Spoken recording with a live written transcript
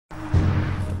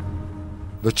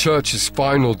The Church's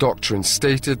final doctrine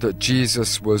stated that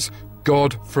Jesus was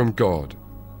God from God,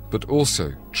 but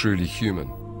also truly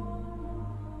human.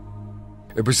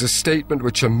 It was a statement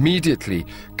which immediately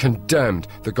condemned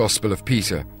the Gospel of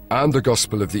Peter and the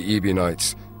Gospel of the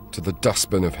Ebionites to the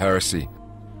dustbin of heresy.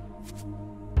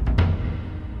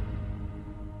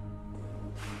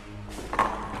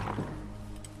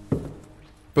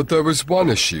 But there was one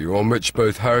issue on which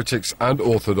both heretics and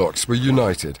Orthodox were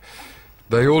united.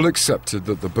 They all accepted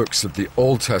that the books of the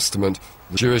Old Testament,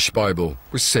 the Jewish Bible,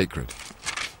 was sacred.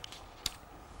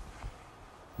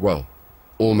 Well,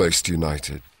 almost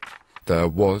united. There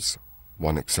was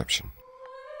one exception.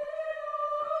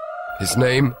 His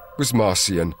name was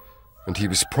Marcion, and he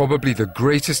was probably the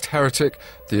greatest heretic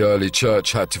the early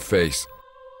church had to face.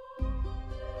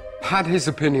 Had his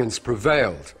opinions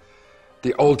prevailed,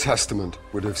 the Old Testament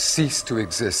would have ceased to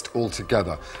exist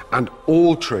altogether, and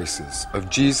all traces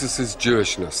of Jesus'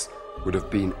 Jewishness would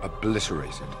have been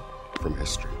obliterated from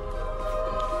history.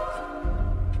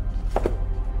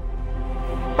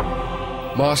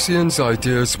 Marcion's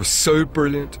ideas were so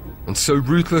brilliant and so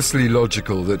ruthlessly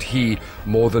logical that he,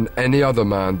 more than any other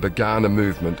man, began a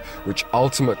movement which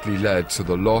ultimately led to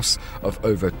the loss of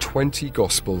over 20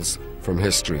 Gospels from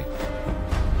history.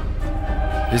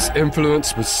 His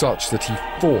influence was such that he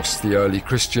forced the early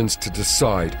Christians to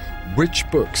decide which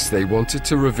books they wanted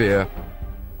to revere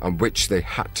and which they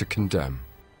had to condemn.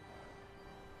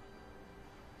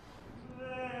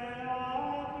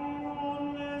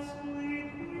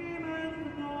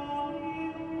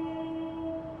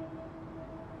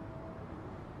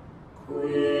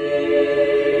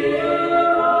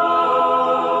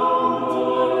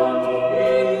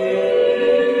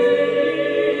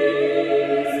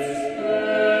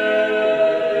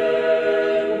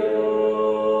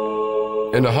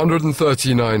 In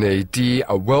 139 AD,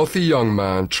 a wealthy young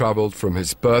man traveled from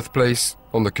his birthplace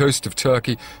on the coast of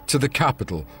Turkey to the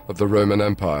capital of the Roman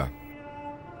Empire.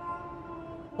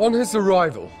 On his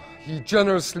arrival, he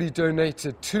generously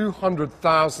donated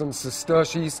 200,000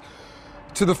 sesterces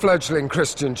to the fledgling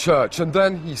Christian church, and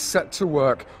then he set to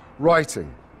work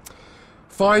writing.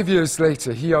 5 years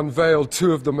later, he unveiled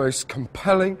two of the most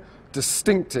compelling,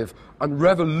 distinctive, and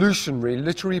revolutionary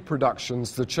literary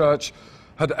productions the church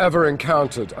had ever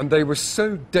encountered, and they were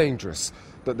so dangerous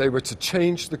that they were to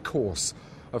change the course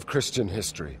of Christian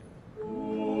history.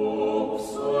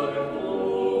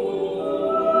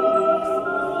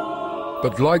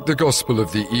 But like the Gospel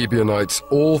of the Ebionites,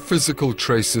 all physical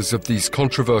traces of these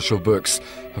controversial books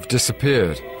have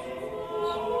disappeared.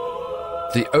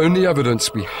 The only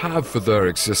evidence we have for their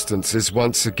existence is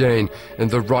once again in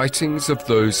the writings of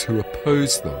those who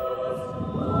oppose them.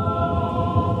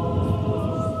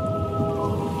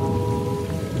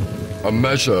 A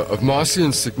measure of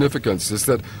Marcion's significance is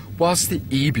that whilst the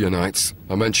Ebionites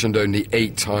are mentioned only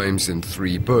 8 times in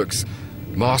 3 books,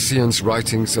 Marcion's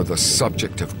writings are the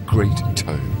subject of great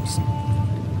tomes.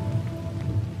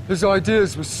 His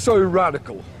ideas were so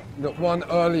radical that one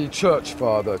early church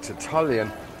father,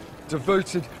 Tertullian,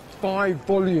 devoted 5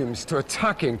 volumes to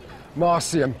attacking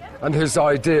Marcion and his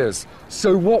ideas.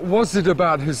 So what was it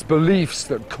about his beliefs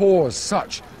that caused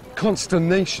such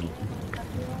consternation?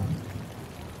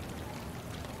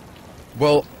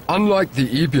 Well, unlike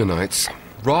the Ebionites,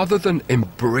 rather than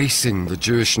embracing the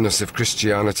Jewishness of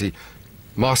Christianity,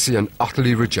 Marcion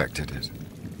utterly rejected it.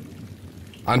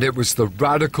 And it was the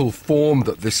radical form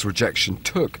that this rejection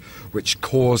took which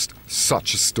caused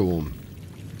such a storm.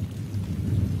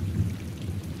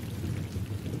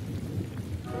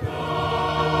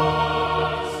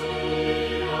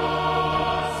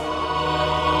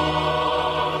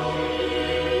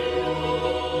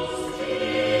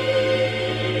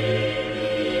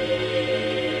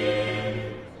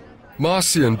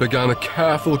 Marcion began a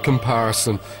careful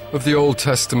comparison of the Old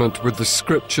Testament with the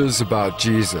scriptures about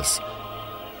Jesus,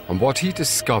 and what he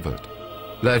discovered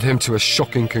led him to a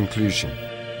shocking conclusion.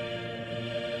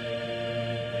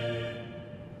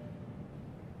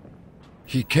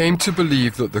 He came to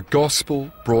believe that the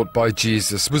gospel brought by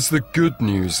Jesus was the good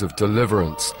news of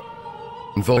deliverance,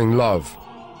 involving love,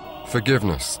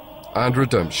 forgiveness, and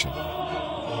redemption.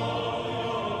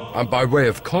 And by way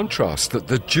of contrast, that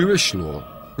the Jewish law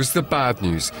was the bad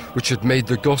news which had made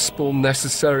the gospel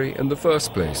necessary in the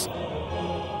first place.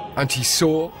 And he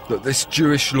saw that this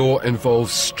Jewish law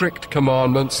involves strict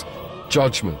commandments,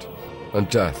 judgment, and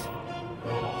death.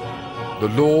 The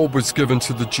law was given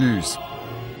to the Jews.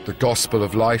 The gospel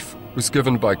of life was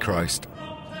given by Christ.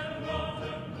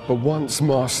 But once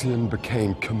Marcion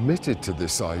became committed to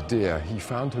this idea, he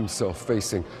found himself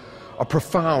facing a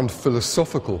profound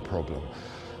philosophical problem.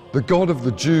 The God of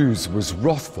the Jews was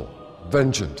wrathful,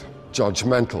 vengeant,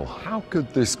 judgmental, how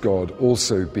could this God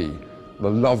also be the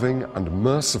loving and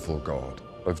merciful God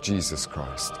of Jesus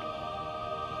Christ?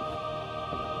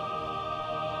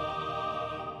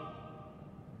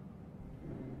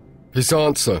 His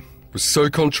answer was so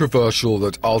controversial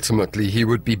that ultimately he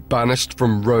would be banished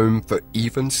from Rome for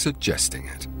even suggesting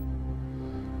it.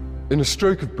 In a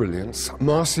stroke of brilliance,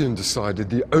 Marcion decided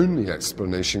the only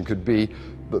explanation could be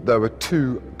that there were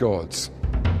two gods.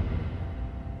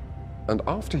 And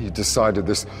after he decided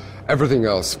this, everything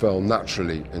else fell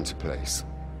naturally into place.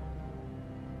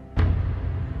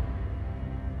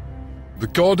 The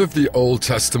God of the Old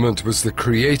Testament was the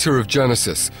creator of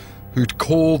Genesis, who'd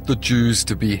called the Jews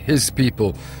to be his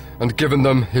people and given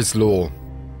them his law.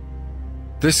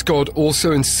 This God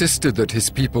also insisted that his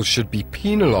people should be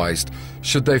penalized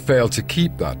should they fail to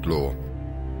keep that law.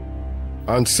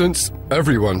 And since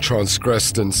everyone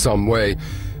transgressed in some way,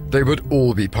 they would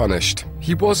all be punished.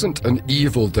 He wasn't an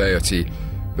evil deity,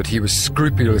 but he was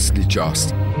scrupulously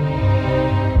just.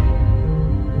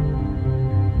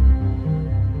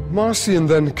 Marcion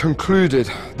then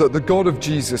concluded that the God of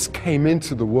Jesus came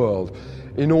into the world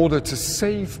in order to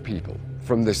save people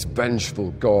from this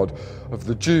vengeful God of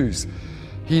the Jews.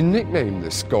 He nicknamed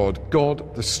this God,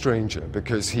 God the Stranger,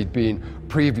 because he'd been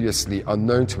previously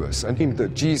unknown to us, and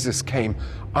that Jesus came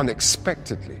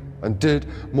unexpectedly and did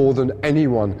more than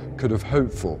anyone could have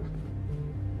hoped for.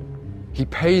 He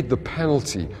paid the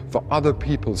penalty for other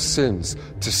people's sins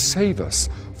to save us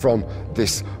from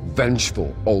this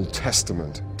vengeful Old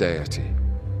Testament deity.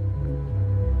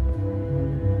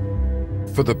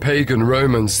 For the pagan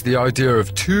Romans, the idea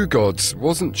of two gods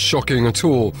wasn't shocking at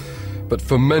all, but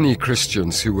for many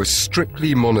Christians who were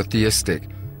strictly monotheistic,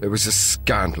 it was a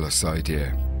scandalous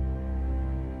idea.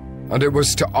 And it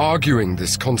was to arguing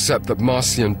this concept that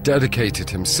Marcion dedicated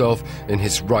himself in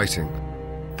his writing,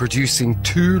 producing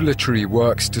two literary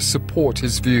works to support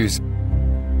his views.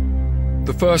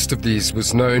 The first of these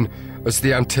was known as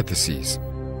the Antitheses.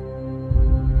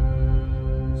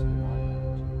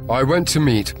 I went to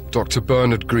meet Dr.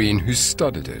 Bernard Green, who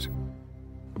studied it.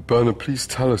 Bernard, please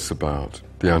tell us about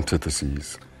the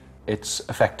Antitheses. It's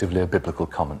effectively a biblical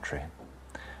commentary.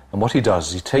 And what he does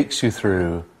is he takes you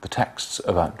through the texts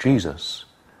about Jesus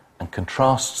and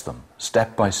contrasts them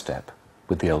step by step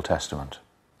with the Old Testament.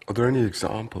 Are there any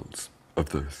examples of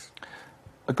this?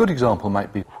 A good example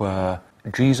might be where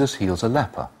Jesus heals a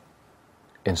leper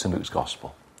in St. Luke's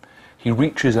Gospel. He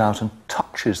reaches out and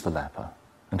touches the leper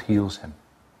and heals him.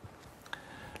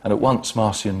 And at once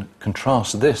Marcion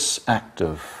contrasts this act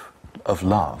of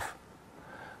love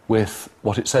with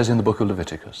what it says in the book of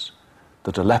Leviticus,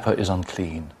 that a leper is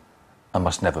unclean and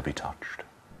must never be touched.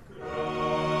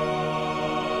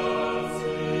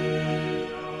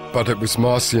 But it was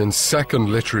Marcion's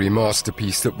second literary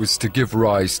masterpiece that was to give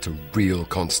rise to real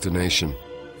consternation.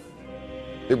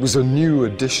 It was a new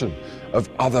edition of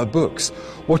other books.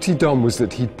 What he'd done was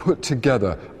that he'd put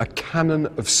together a canon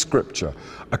of scripture,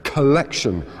 a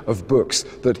collection of books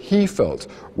that he felt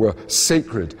were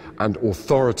sacred and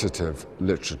authoritative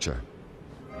literature.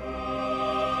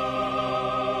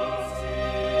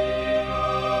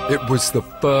 It was the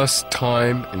first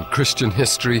time in Christian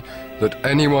history that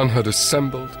anyone had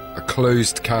assembled a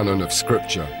closed canon of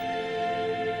scripture.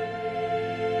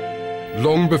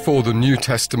 Long before the New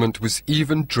Testament was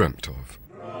even dreamt of.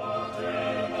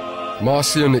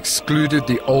 Marcion excluded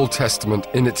the Old Testament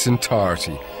in its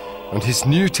entirety, and his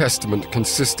New Testament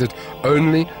consisted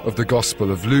only of the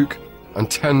Gospel of Luke and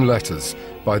 10 letters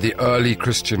by the early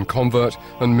Christian convert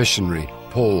and missionary,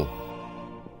 Paul.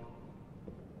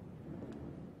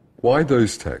 Why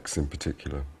those texts in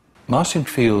particular? Marcion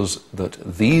feels that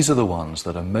these are the ones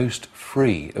that are most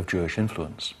free of Jewish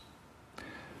influence.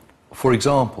 For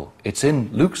example, it's in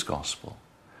Luke's Gospel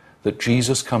that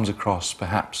Jesus comes across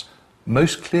perhaps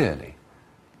most clearly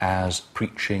as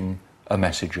preaching a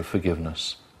message of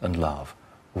forgiveness and love,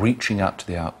 reaching out to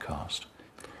the outcast.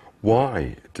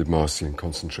 Why did Marcion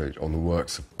concentrate on the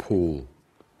works of Paul?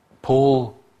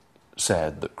 Paul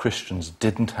said that Christians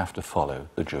didn't have to follow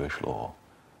the Jewish law,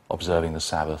 observing the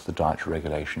Sabbath, the dietary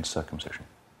regulations, circumcision.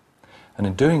 And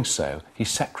in doing so, he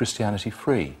set Christianity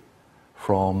free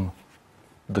from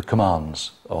the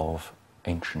commands of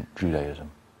ancient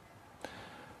Judaism.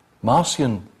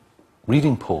 Marcion,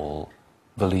 reading Paul,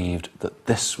 believed that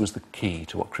this was the key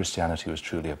to what Christianity was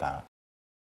truly about.